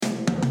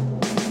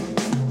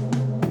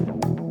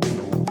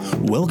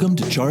Welcome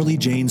to Charlie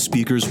Jane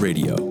Speakers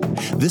Radio.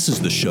 This is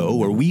the show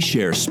where we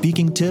share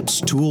speaking tips,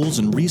 tools,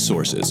 and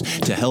resources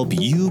to help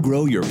you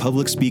grow your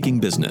public speaking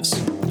business.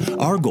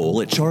 Our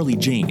goal at Charlie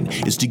Jane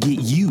is to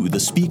get you, the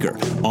speaker,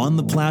 on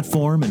the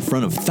platform in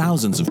front of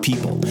thousands of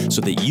people so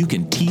that you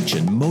can teach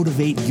and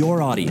motivate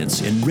your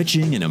audience,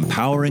 enriching and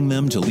empowering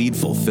them to lead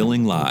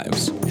fulfilling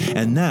lives.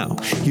 And now,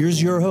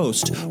 here's your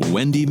host,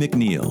 Wendy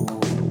McNeil.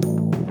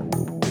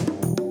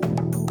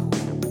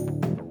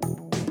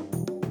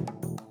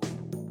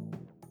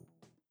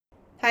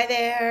 Hi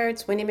there,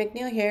 it's Wendy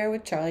McNeil here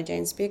with Charlie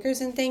Jane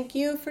Speakers, and thank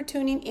you for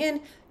tuning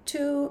in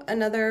to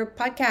another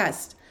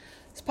podcast.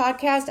 This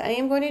podcast, I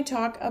am going to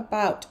talk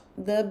about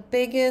the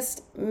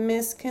biggest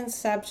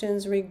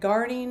misconceptions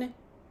regarding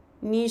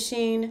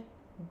niching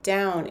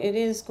down. It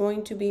is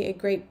going to be a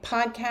great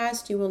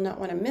podcast. You will not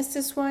want to miss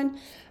this one.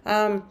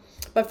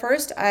 But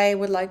first, I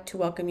would like to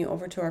welcome you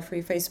over to our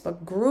free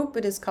Facebook group.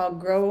 It is called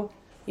Grow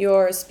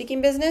Your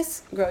Speaking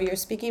Business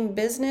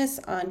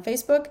on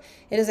Facebook.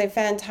 It is a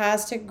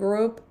fantastic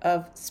group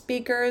of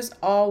speakers,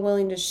 all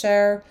willing to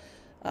share,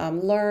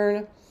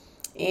 learn,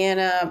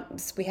 and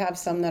we have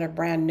some that are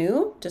brand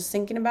new, just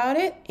thinking about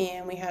it,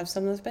 and we have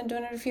some that's been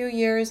doing it a few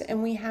years,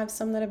 and we have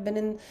some that have been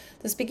in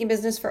the speaking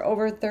business for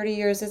over 30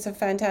 years. It's a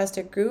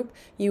fantastic group.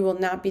 You will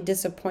not be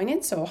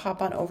disappointed, so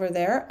hop on over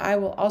there. I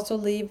will also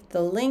leave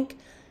the link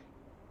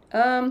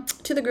to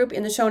the group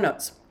in the show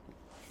notes,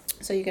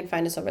 so you can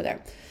find us over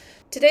there.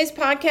 Today's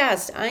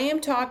podcast, I am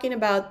talking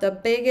about the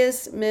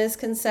biggest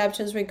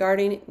misconceptions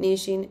regarding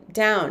niching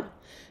down.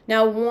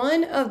 Now,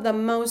 one of the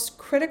most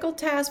critical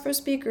tasks for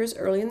speakers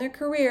early in their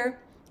career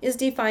is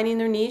defining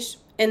their niche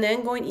and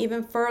then going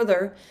even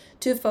further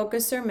to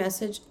focus their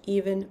message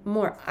even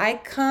more. I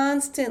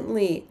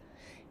constantly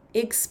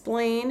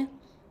explain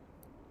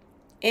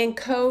and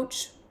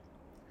coach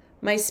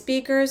my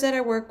speakers that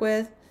I work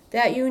with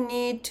that you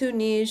need to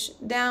niche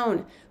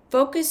down.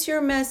 Focus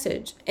your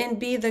message and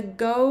be the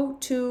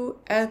go-to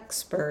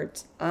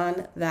expert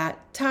on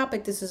that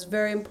topic. This is a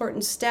very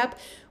important step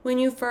when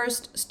you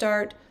first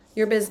start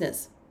your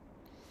business.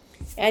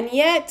 And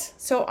yet,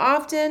 so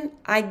often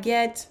I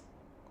get,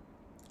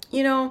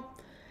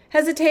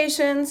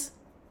 hesitations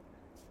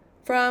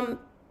from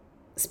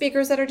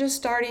speakers that are just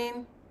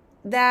starting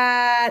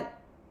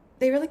that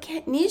they really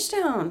can't niche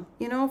down.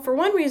 For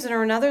one reason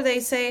or another,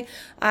 they say,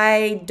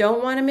 I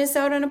don't want to miss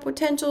out on a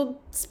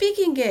potential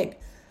speaking gig.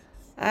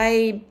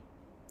 I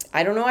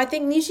don't know. I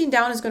think niching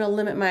down is going to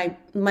limit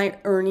my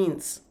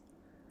earnings.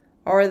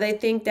 Or they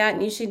think that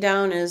niching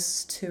down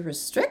is too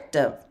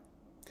restrictive.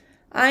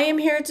 I am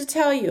here to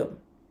tell you,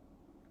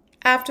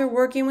 after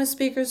working with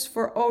speakers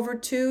for over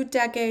 2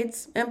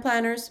 decades and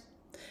planners,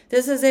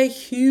 this is a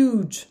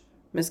huge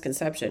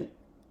misconception.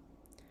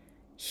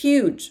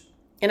 Huge.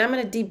 And I'm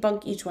going to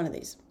debunk each one of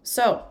these.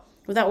 So,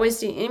 without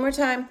wasting any more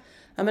time,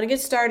 I'm going to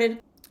get started.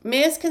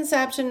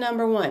 Misconception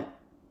number 1.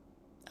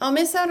 I'll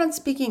miss out on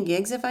speaking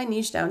gigs if I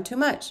niche down too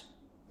much.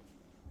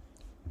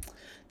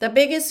 The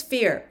biggest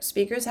fear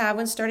speakers have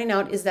when starting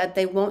out is that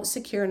they won't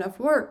secure enough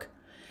work.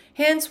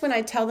 Hence, when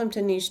I tell them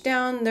to niche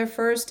down, their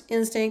first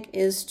instinct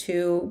is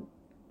to,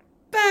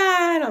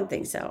 I don't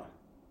think so.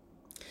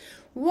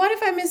 What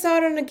if I miss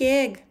out on a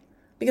gig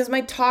because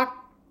my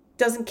talk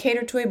doesn't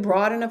cater to a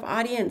broad enough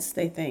audience,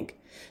 they think.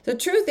 The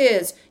truth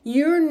is,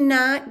 you're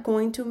not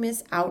going to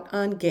miss out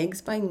on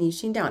gigs by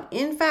niching down.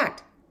 In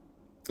fact,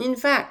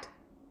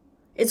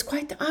 it's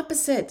quite the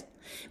opposite.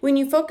 When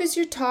you focus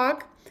your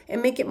talk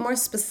and make it more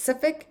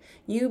specific,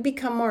 you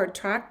become more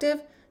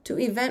attractive to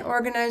event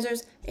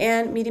organizers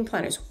and meeting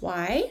planners.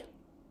 Why?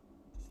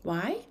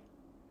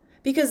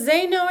 Because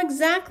they know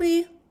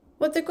exactly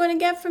what they're going to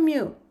get from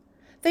you.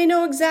 They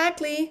know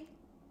exactly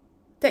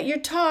that your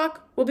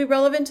talk will be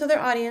relevant to their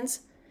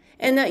audience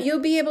and that you'll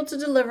be able to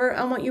deliver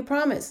on what you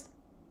promised.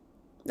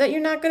 That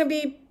you're not going to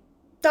be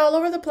all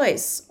over the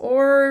place,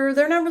 or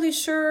they're not really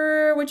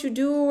sure what you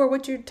do or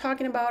what you're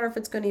talking about, or if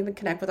it's going to even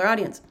connect with our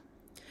audience.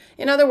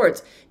 In other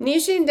words,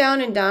 niching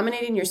down and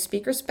dominating your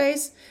speaker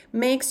space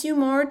makes you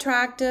more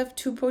attractive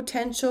to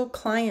potential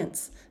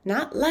clients,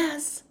 not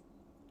less.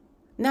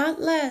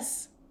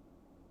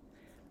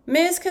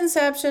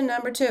 Misconception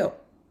number 2.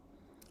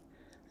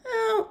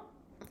 Well,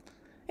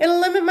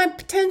 it'll limit my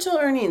potential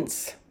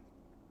earnings.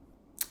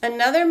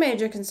 Another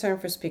major concern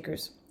for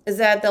speakers is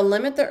that they'll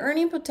limit their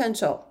earning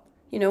potential.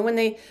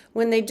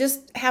 When they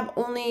just have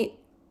only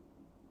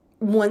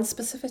one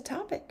specific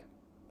topic.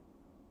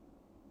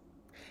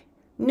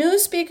 New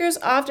speakers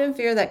often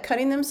fear that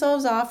cutting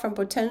themselves off from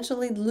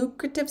potentially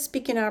lucrative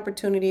speaking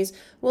opportunities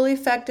will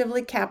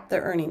effectively cap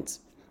their earnings.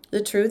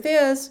 The truth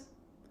is,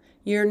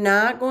 you're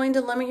not going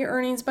to limit your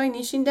earnings by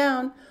niching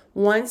down.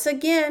 Once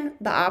again,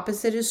 the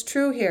opposite is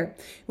true here.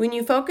 When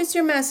you focus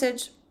your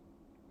message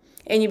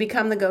and you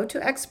become the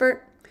go-to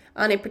expert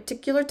on a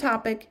particular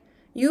topic,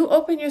 you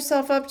open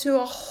yourself up to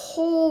a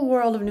whole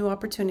world of new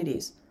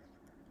opportunities.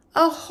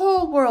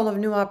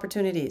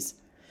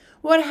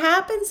 What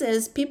happens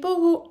is people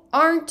who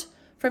aren't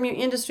from your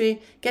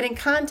industry get in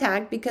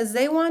contact because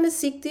they want to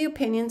seek the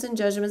opinions and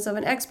judgments of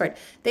an expert.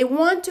 They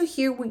want to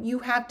hear what you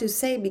have to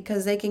say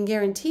because they can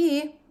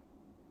guarantee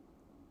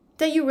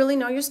that you really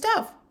know your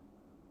stuff.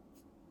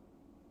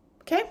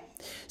 Okay?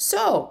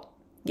 So,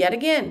 yet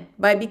again,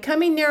 by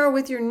becoming narrow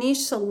with your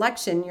niche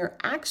selection, you're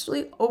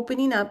actually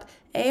opening up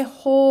a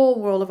whole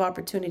world of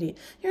opportunity.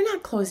 You're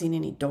not closing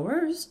any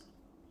doors.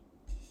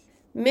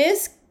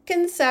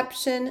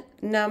 Misconception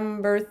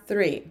number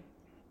 3.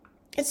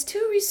 It's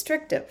too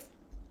restrictive.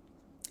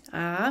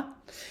 I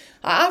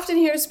often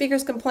hear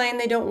speakers complain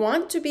they don't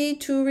want to be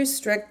too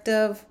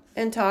restrictive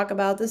and talk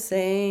about the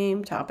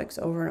same topics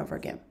over and over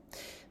again.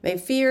 They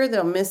fear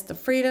they'll miss the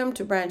freedom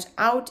to branch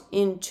out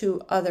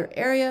into other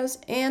areas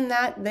and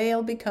that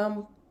they'll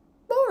become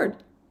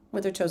bored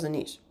with their chosen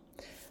niche.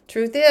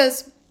 Truth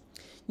is,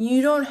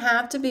 you don't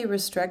have to be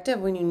restrictive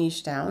when you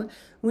niche down.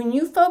 When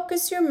you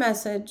focus your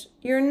message,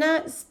 you're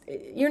not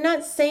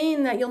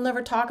saying that you'll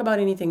never talk about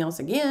anything else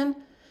again.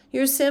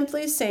 You're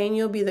simply saying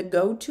you'll be the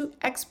go-to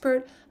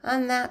expert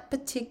on that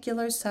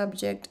particular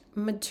subject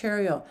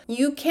material.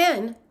 You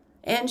can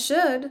and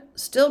should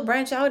still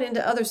branch out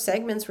into other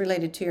segments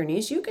related to your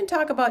niche. You can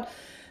talk about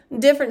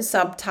different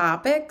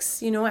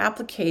subtopics,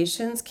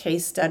 applications,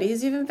 case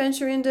studies, even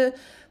venture into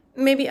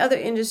maybe other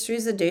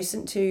industries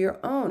adjacent to your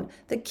own.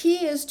 The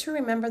key is to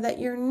remember that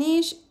your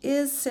niche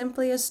is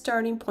simply a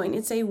starting point.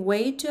 It's a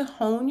way to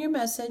hone your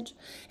message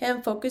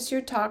and focus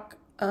your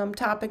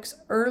topics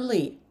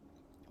early.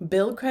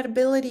 Build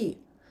credibility,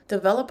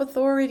 develop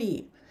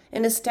authority,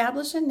 and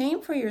establish a name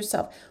for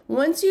yourself.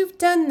 Once you've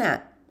done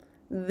that,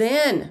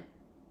 then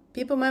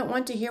people might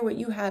want to hear what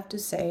you have to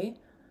say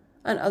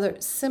on other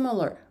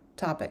similar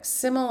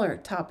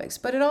topics.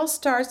 But it all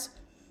starts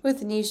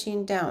with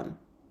niching down.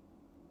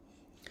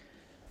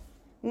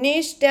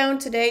 Niche down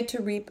today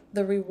to reap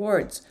the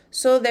rewards.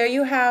 So there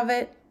you have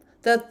it,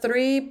 the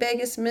 3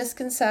 biggest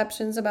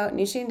misconceptions about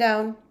niching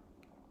down.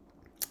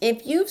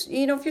 If you're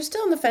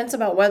still on the fence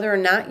about whether or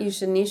not you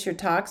should niche your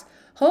talks,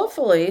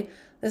 hopefully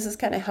this has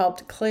kind of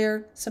helped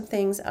clear some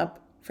things up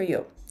for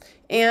you.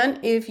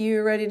 And if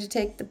you're ready to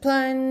take the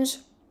plunge,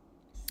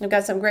 I've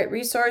got some great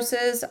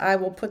resources. I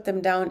will put them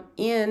down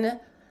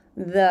in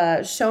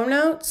the show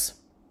notes.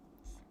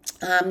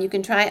 You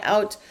can try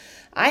out.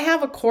 I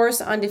have a course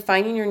on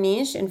defining your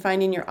niche and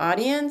finding your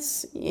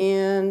audience,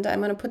 and I'm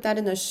going to put that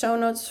in the show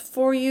notes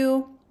for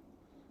you.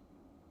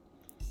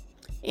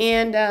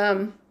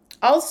 And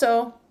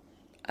also,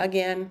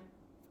 again,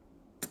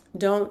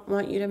 don't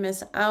want you to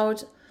miss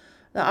out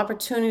the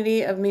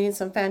opportunity of meeting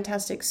some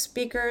fantastic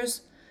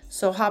speakers.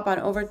 So hop on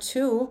over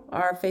to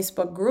our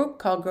Facebook group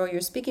called Grow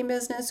Your Speaking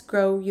Business.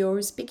 Grow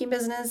Your Speaking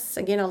Business.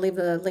 Again, I'll leave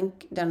the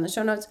link down in the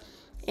show notes.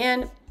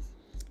 And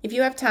if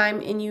you have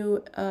time and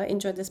you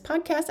enjoyed this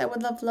podcast, I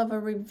would love a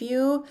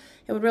review.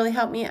 It would really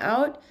help me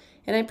out.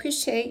 And I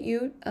appreciate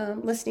you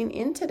listening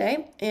in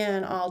today.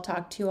 And I'll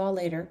talk to you all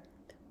later.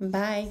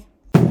 Bye.